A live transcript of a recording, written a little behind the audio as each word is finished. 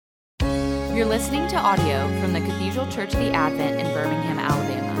You're listening to audio from the Cathedral Church of the Advent in Birmingham,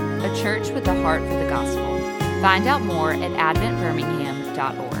 Alabama, a church with a heart for the gospel. Find out more at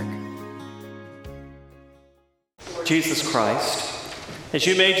adventbirmingham.org. Jesus Christ, as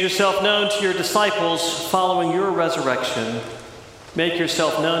you made yourself known to your disciples following your resurrection, make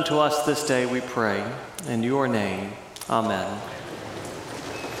yourself known to us this day, we pray. In your name, amen.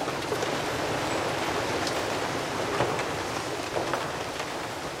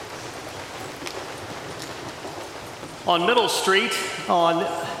 On Middle Street, on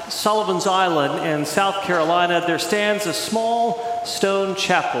Sullivan's Island in South Carolina, there stands a small stone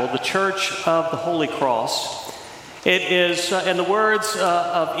chapel, the Church of the Holy Cross. It is, in the words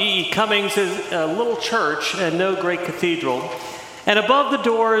of E.E. Cummings, is a little church and no great cathedral. And above the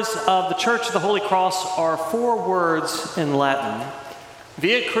doors of the Church of the Holy Cross are four words in Latin: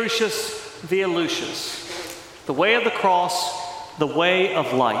 Via Crucis, Via Lucis. The way of the cross, the way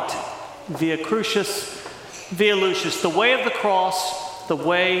of light. Via Crucis, Via Lucis, the way of the cross, the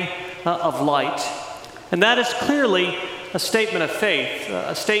way of light. And that is clearly a statement of faith,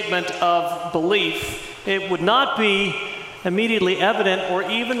 a statement of belief. It would not be immediately evident or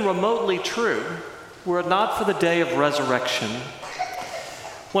even remotely true were it not for the day of resurrection.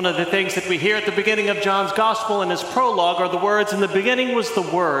 One of the things that we hear at the beginning of John's Gospel in his prologue are the words, "In the beginning was the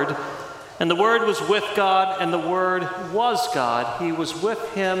Word, and the Word was with God, and the Word was God. He was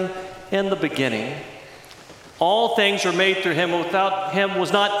with him in the beginning. All things are made through him. Without him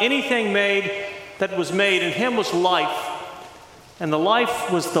was not anything made that was made. In him was life, and the life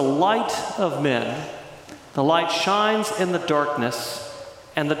was the light of men. The light shines in the darkness,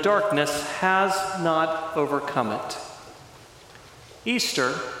 and the darkness has not overcome it."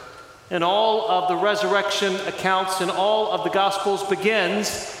 Easter, in all of the resurrection accounts in all of the Gospels,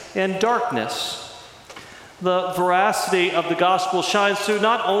 begins in darkness. The veracity of the Gospel shines through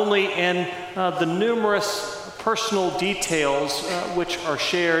not only in the numerous personal details which are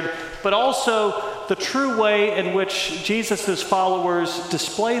shared, but also the true way in which Jesus' followers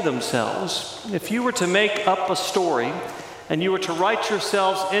display themselves. If you were to make up a story and you were to write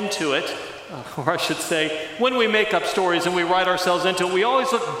yourselves into it, or I should say, when we make up stories and we write ourselves into it, we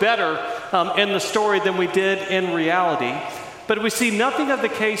always look better in the story than we did in reality. But we see nothing of the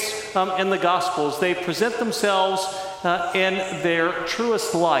case in the Gospels. They present themselves in their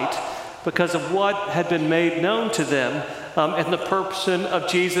truest light because of what had been made known to them in the person of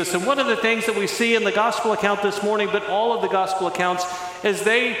Jesus. And one of the things that we see in the Gospel account this morning, but all of the Gospel accounts, is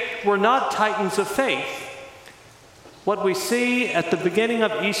they were not titans of faith. What we see at the beginning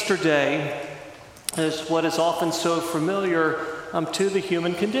of Easter Day is what is often so familiar to the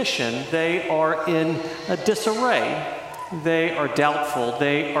human condition. They are in a disarray. They are doubtful.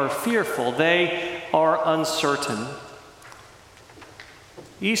 They are fearful. They are uncertain.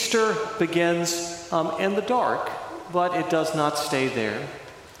 Easter begins in the dark, but it does not stay there.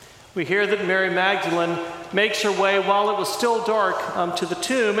 We hear that Mary Magdalene makes her way while it was still dark to the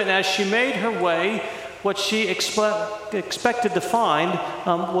tomb, and as she made her way, what she expected to find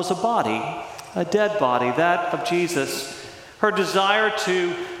was a body, a dead body, that of Jesus. Her desire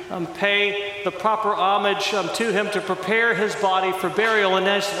to pay the proper homage to him, to prepare his body for burial. And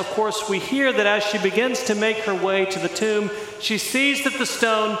as, of course, we hear that as she begins to make her way to the tomb, she sees that the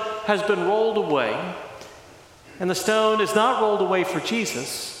stone has been rolled away. And the stone is not rolled away for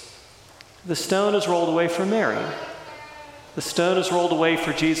Jesus. The stone is rolled away for Mary. The stone is rolled away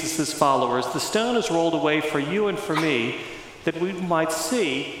for Jesus' followers. The stone is rolled away for you and for me, that we might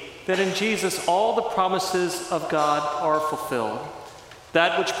see that in Jesus all the promises of God are fulfilled.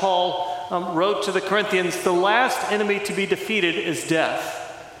 That which Paul wrote to the Corinthians, the last enemy to be defeated is death.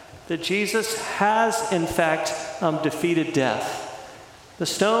 That Jesus has, in fact, defeated death. The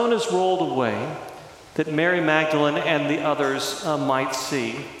stone is rolled away that Mary Magdalene and the others might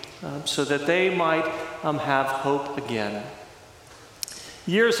see, so that they might have hope again.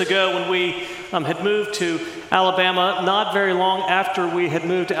 Years ago, when we had moved to Alabama, not very long after we had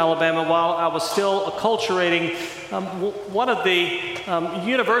moved to Alabama, while I was still acculturating, one of the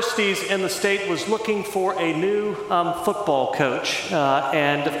universities in the state was looking for a new football coach.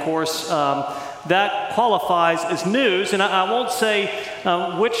 And of course, that qualifies as news. And I won't say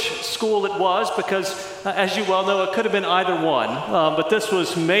which school it was because, as you well know, it could have been either one. But this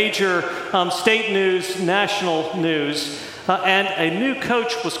was major state news, national news. And a new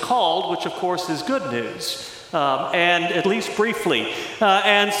coach was called, which of course is good news, and at least briefly.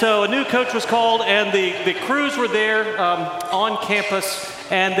 And so a new coach was called, and the crews were there on campus,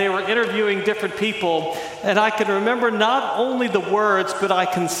 and they were interviewing different people. And I can remember not only the words, but I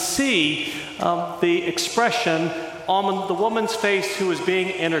can see the expression on the woman's face who was being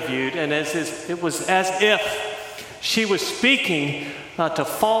interviewed, and it was as if she was speaking to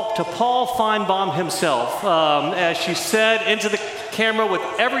Paul Feinbaum himself, as she said into the camera with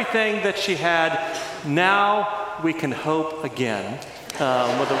everything that she had, "Now we can hope again,"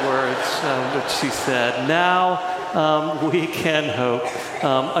 were the words which she said. Now we can hope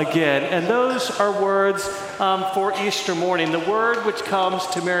again. And those are words for Easter morning, the word which comes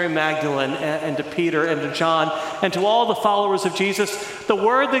to Mary Magdalene and to Peter and to John and to all the followers of Jesus, the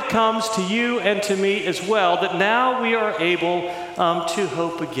word that comes to you and to me as well, that now we are able to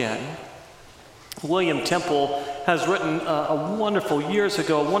hope again. William Temple has written years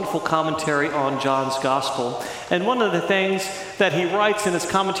ago, a wonderful commentary on John's Gospel. And one of the things that he writes in his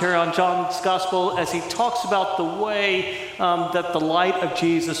commentary on John's Gospel, as he talks about the way that the light of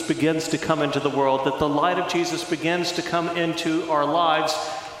Jesus begins to come into the world, that the light of Jesus begins to come into our lives,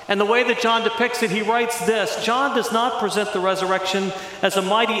 and the way that John depicts it, he writes this: John does not present the resurrection as a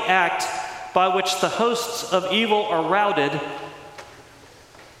mighty act by which the hosts of evil are routed,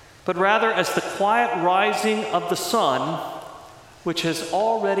 but rather as the quiet rising of the sun, which has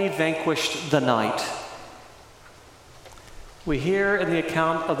already vanquished the night. We hear in the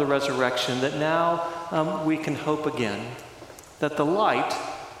account of the resurrection that now we can hope again, that the light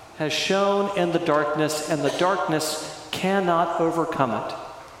has shone in the darkness, and the darkness cannot overcome it.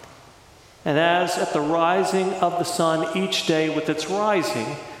 And as at the rising of the sun each day with its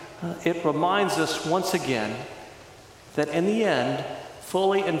rising, it reminds us once again that in the end,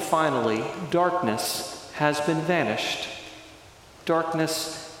 fully and finally, darkness has been vanished.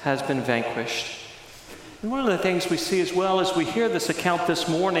 Darkness has been vanquished. And one of the things we see as well as we hear this account this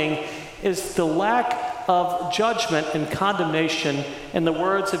morning is the lack of judgment and condemnation in the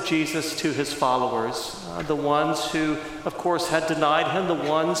words of Jesus to his followers, the ones who, of course, had denied him, the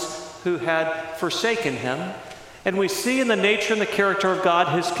ones who had forsaken him. And we see in the nature and the character of God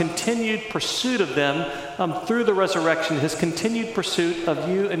his continued pursuit of them through the resurrection, his continued pursuit of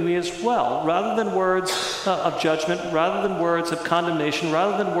you and me as well. Rather than words of judgment, rather than words of condemnation,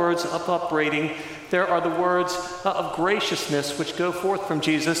 rather than words of upbraiding, there are the words of graciousness which go forth from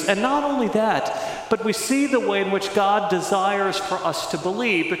Jesus. And not only that, but we see the way in which God desires for us to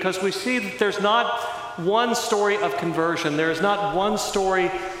believe, because we see that there's not one story of conversion. There is not one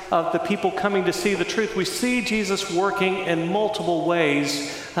story of the people coming to see the truth. We see Jesus working in multiple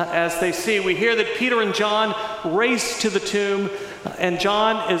ways as they see. We hear that Peter and John race to the tomb, and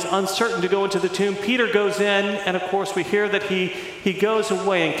John is uncertain to go into the tomb. Peter goes in, and of course we hear that he goes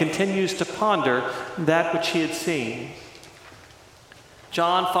away and continues to ponder that which he had seen.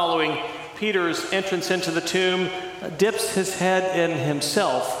 John, following Peter's entrance into the tomb, dips his head in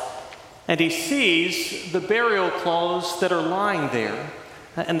himself, and he sees the burial clothes that are lying there,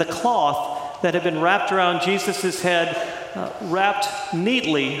 and the cloth that had been wrapped around Jesus' head, wrapped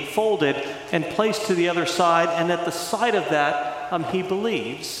neatly, folded, and placed to the other side. And at the sight of that, he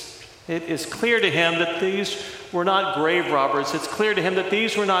believes. It is clear to him that these were not grave robbers. It's clear to him that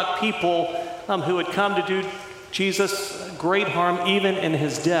these were not people who had come to do Jesus great harm even in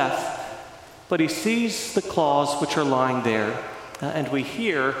his death. But he sees the cloths which are lying there, and we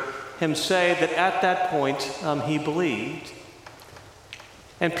hear him say that at that point he believed.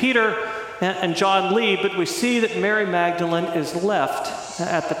 And Peter and John leave, but we see that Mary Magdalene is left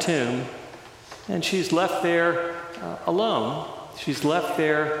at the tomb, and she's left there alone. She's left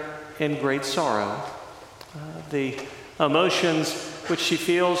there in great sorrow. The emotions which she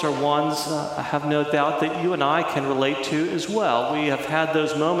feels are ones, I have no doubt, that you and I can relate to as well. We have had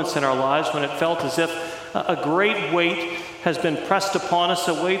those moments in our lives when it felt as if a great weight has been pressed upon us,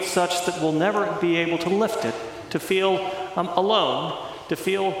 a weight such that we'll never be able to lift it, to feel alone, to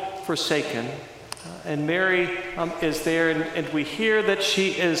feel forsaken. And Mary is there, and we hear that she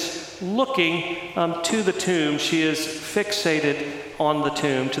is looking to the tomb. She is fixated on the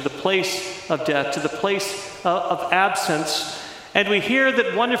tomb, to the place of death, to the place of absence. And we hear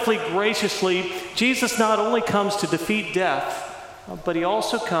that wonderfully, graciously, Jesus not only comes to defeat death, but he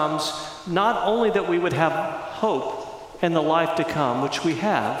also comes not only that we would have hope in the life to come, which we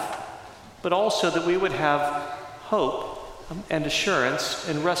have, but also that we would have hope and assurance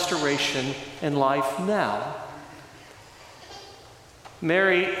and restoration in life now.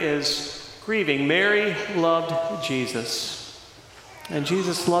 Mary is grieving. Mary loved Jesus, and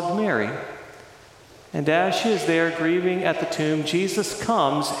Jesus loved Mary. And as she is there grieving at the tomb, Jesus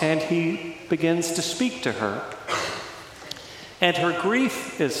comes and he begins to speak to her. And her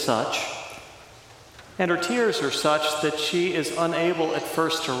grief is such, and her tears are such, that she is unable at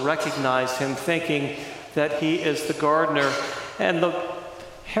first to recognize him, thinking that he is the gardener. And the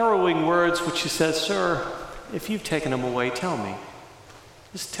harrowing words which she says, "Sir, if you've taken him away, tell me.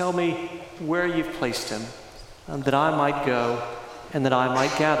 Just tell me where you've placed him, that I might go and that I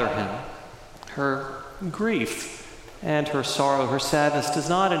might gather him. Her grief and her sorrow, her sadness does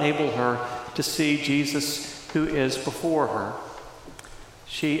not enable her to see Jesus who is before her.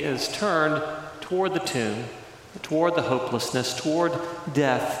 She is turned toward the tomb, toward the hopelessness, toward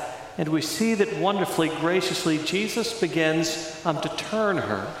death. And we see that wonderfully, graciously, Jesus begins to turn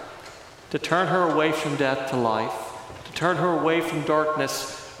her away from death to life, to turn her away from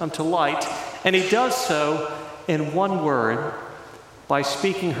darkness to light. And he does so in one word, by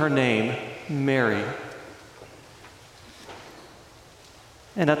speaking her name, Mary.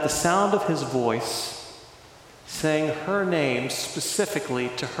 And at the sound of his voice, saying her name specifically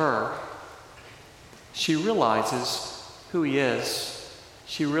to her, she realizes who he is.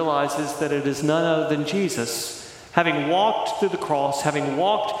 She realizes that it is none other than Jesus, having walked through the cross, having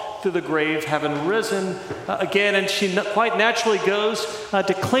walked through the grave, having risen again, and she quite naturally goes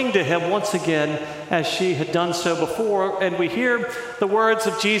to cling to him once again as she had done so before. And we hear the words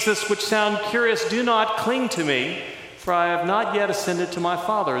of Jesus which sound curious, "Do not cling to me, for I have not yet ascended to my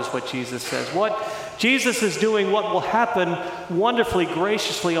Father," is what Jesus says. What Jesus is doing, what will happen wonderfully,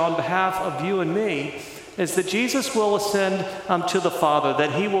 graciously on behalf of you and me, is that Jesus will ascend to the Father,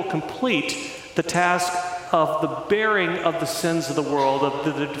 that he will complete the task of the bearing of the sins of the world, of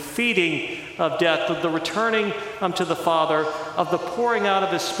the defeating of death, of the returning to the Father, of the pouring out of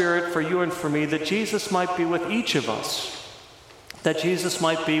his Spirit for you and for me, that Jesus might be with each of us, that Jesus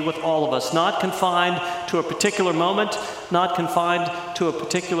might be with all of us, not confined to a particular moment, not confined to a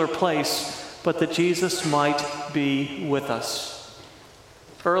particular place, but that Jesus might be with us.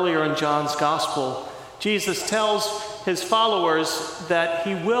 Earlier in John's Gospel, Jesus tells his followers that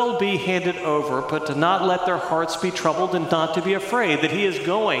he will be handed over, but to not let their hearts be troubled and not to be afraid, that he is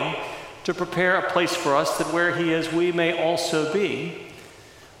going to prepare a place for us, that where he is, we may also be.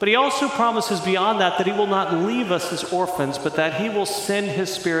 But he also promises beyond that he will not leave us as orphans, but that he will send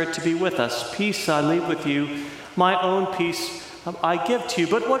his Spirit to be with us. "Peace I leave with you, my own peace I give to you."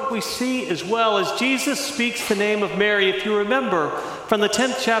 But what we see as well is Jesus speaks the name of Mary. If you remember from the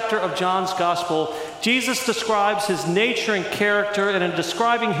 10th chapter of John's Gospel, Jesus describes his nature and character, and in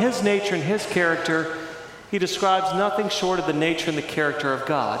describing his nature and his character, he describes nothing short of the nature and the character of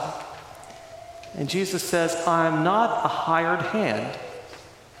God. And Jesus says, "I am not a hired hand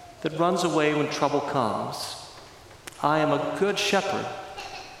that runs away when trouble comes. I am a good shepherd,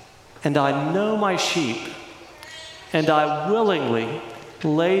 and I know my sheep, and I willingly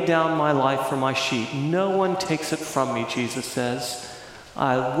lay down my life for my sheep. No one takes it from me," Jesus says.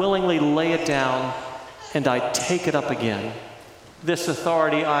 "I willingly lay it down, and I take it up again. This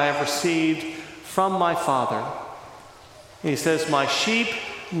authority I have received from my Father." He says, "My sheep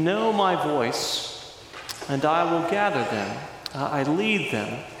know my voice, and I will gather them. I lead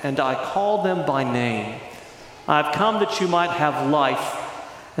them, and I call them by name. I have come that you might have life,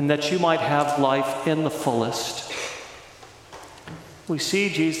 and that you might have life in the fullest." We see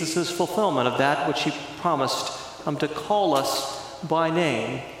Jesus' fulfillment of that which he promised to call us by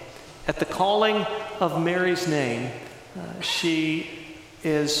name. At the calling of Mary's name, she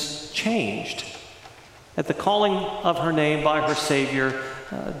is changed. At the calling of her name by her Savior,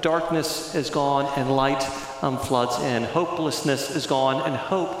 darkness is gone and light floods in. Hopelessness is gone and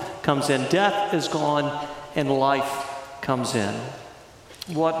hope comes in. Death is gone and life comes in.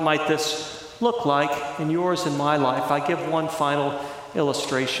 What might this look like in yours and my life? I give one final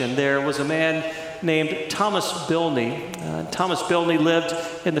illustration. There was a man named Thomas Bilney. Thomas Bilney lived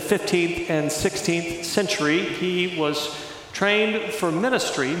in the 15th and 16th century. He was trained for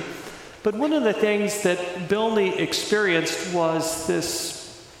ministry, but one of the things that Bilney experienced was this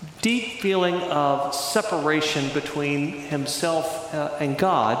deep feeling of separation between himself and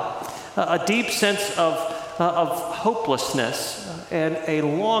God, a deep sense of hopelessness, and a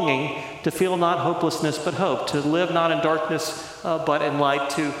longing to feel not hopelessness but hope, to live not in darkness but in light,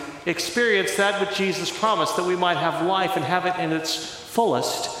 to experience that which Jesus promised, that we might have life and have it in its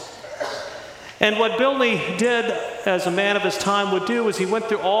fullest. And what Bilney did as a man of his time would do is he went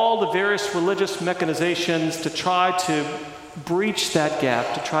through all the various religious mechanizations to try to breach that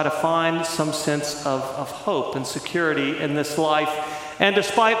gap, to try to find some sense of hope and security in this life. And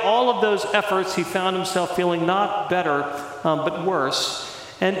despite all of those efforts, he found himself feeling not better, but worse.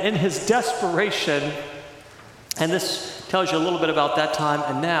 And in his desperation, and this tells you a little bit about that time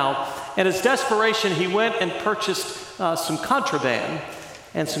and now, in his desperation, he went and purchased some contraband.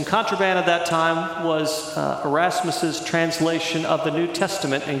 And some contraband at that time was Erasmus's translation of the New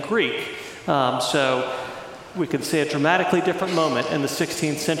Testament in Greek. So we could say, a dramatically different moment in the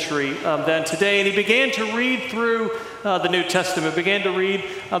 16th century than today. And he began to read through the New Testament, began to read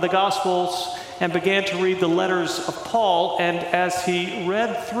the Gospels, and began to read the letters of Paul. And as he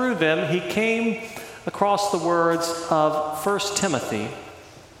read through them, he came across the words of 1 Timothy,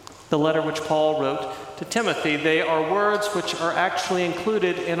 the letter which Paul wrote to Timothy. They are words which are actually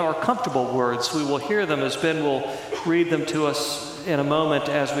included in our comfortable words. We will hear them as Ben will read them to us in a moment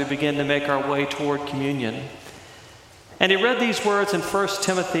as we begin to make our way toward communion. And he read these words in 1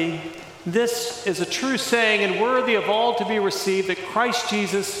 Timothy. This is a true saying and worthy of all to be received, that Christ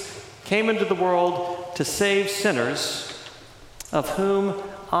Jesus came into the world to save sinners, of whom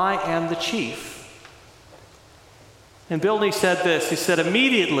I am the chief. And Bilney said this, he said,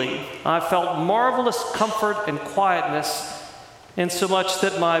 immediately I felt marvelous comfort and quietness, insomuch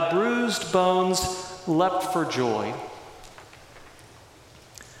that my bruised bones leapt for joy.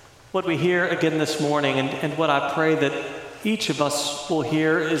 What we hear again this morning, and what I pray that each of us will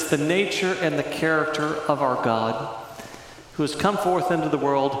hear, is the nature and the character of our God, who has come forth into the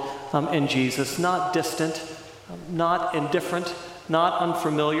world in Jesus, not distant, not indifferent, not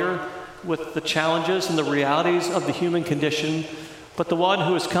unfamiliar with the challenges and the realities of the human condition, but the one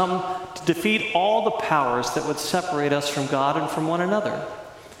who has come to defeat all the powers that would separate us from God and from one another,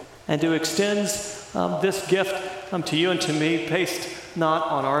 and who extends this gift to you and to me based not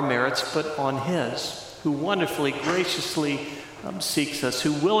on our merits, but on his, who wonderfully, graciously seeks us,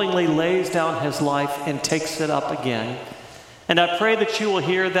 who willingly lays down his life and takes it up again. And I pray that you will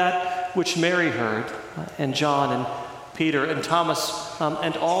hear that which Mary heard, and John and Peter and Thomas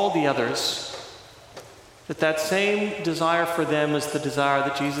and all the others, that same desire for them is the desire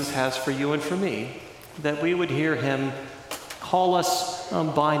that Jesus has for you and for me, that we would hear him call us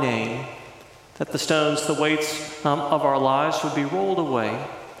by name, that the stones, the weights of our lives would be rolled away,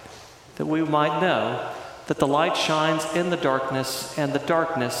 that we might know that the light shines in the darkness and the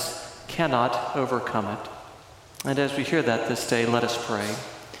darkness cannot overcome it. And as we hear that this day, let us pray.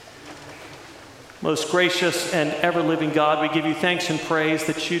 Most gracious and ever-living God, we give you thanks and praise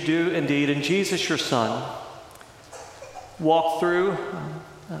that you do indeed in Jesus, your Son, walk through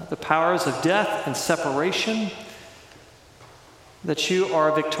the powers of death and separation, that you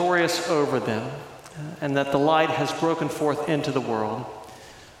are victorious over them, and that the light has broken forth into the world.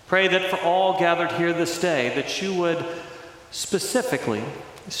 Pray that for all gathered here this day, that you would specifically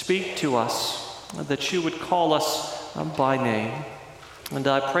speak to us, that you would call us by name. And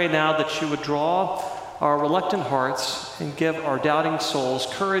I pray now that you would draw our reluctant hearts and give our doubting souls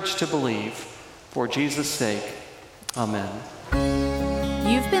courage to believe. For Jesus' sake, amen.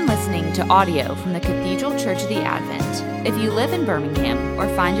 You've been listening to audio from the Cathedral Church of the Advent. If you live in Birmingham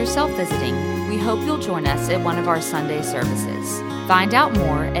or find yourself visiting, we hope you'll join us at one of our Sunday services. Find out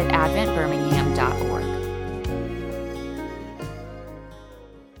more at adventbirmingham.org.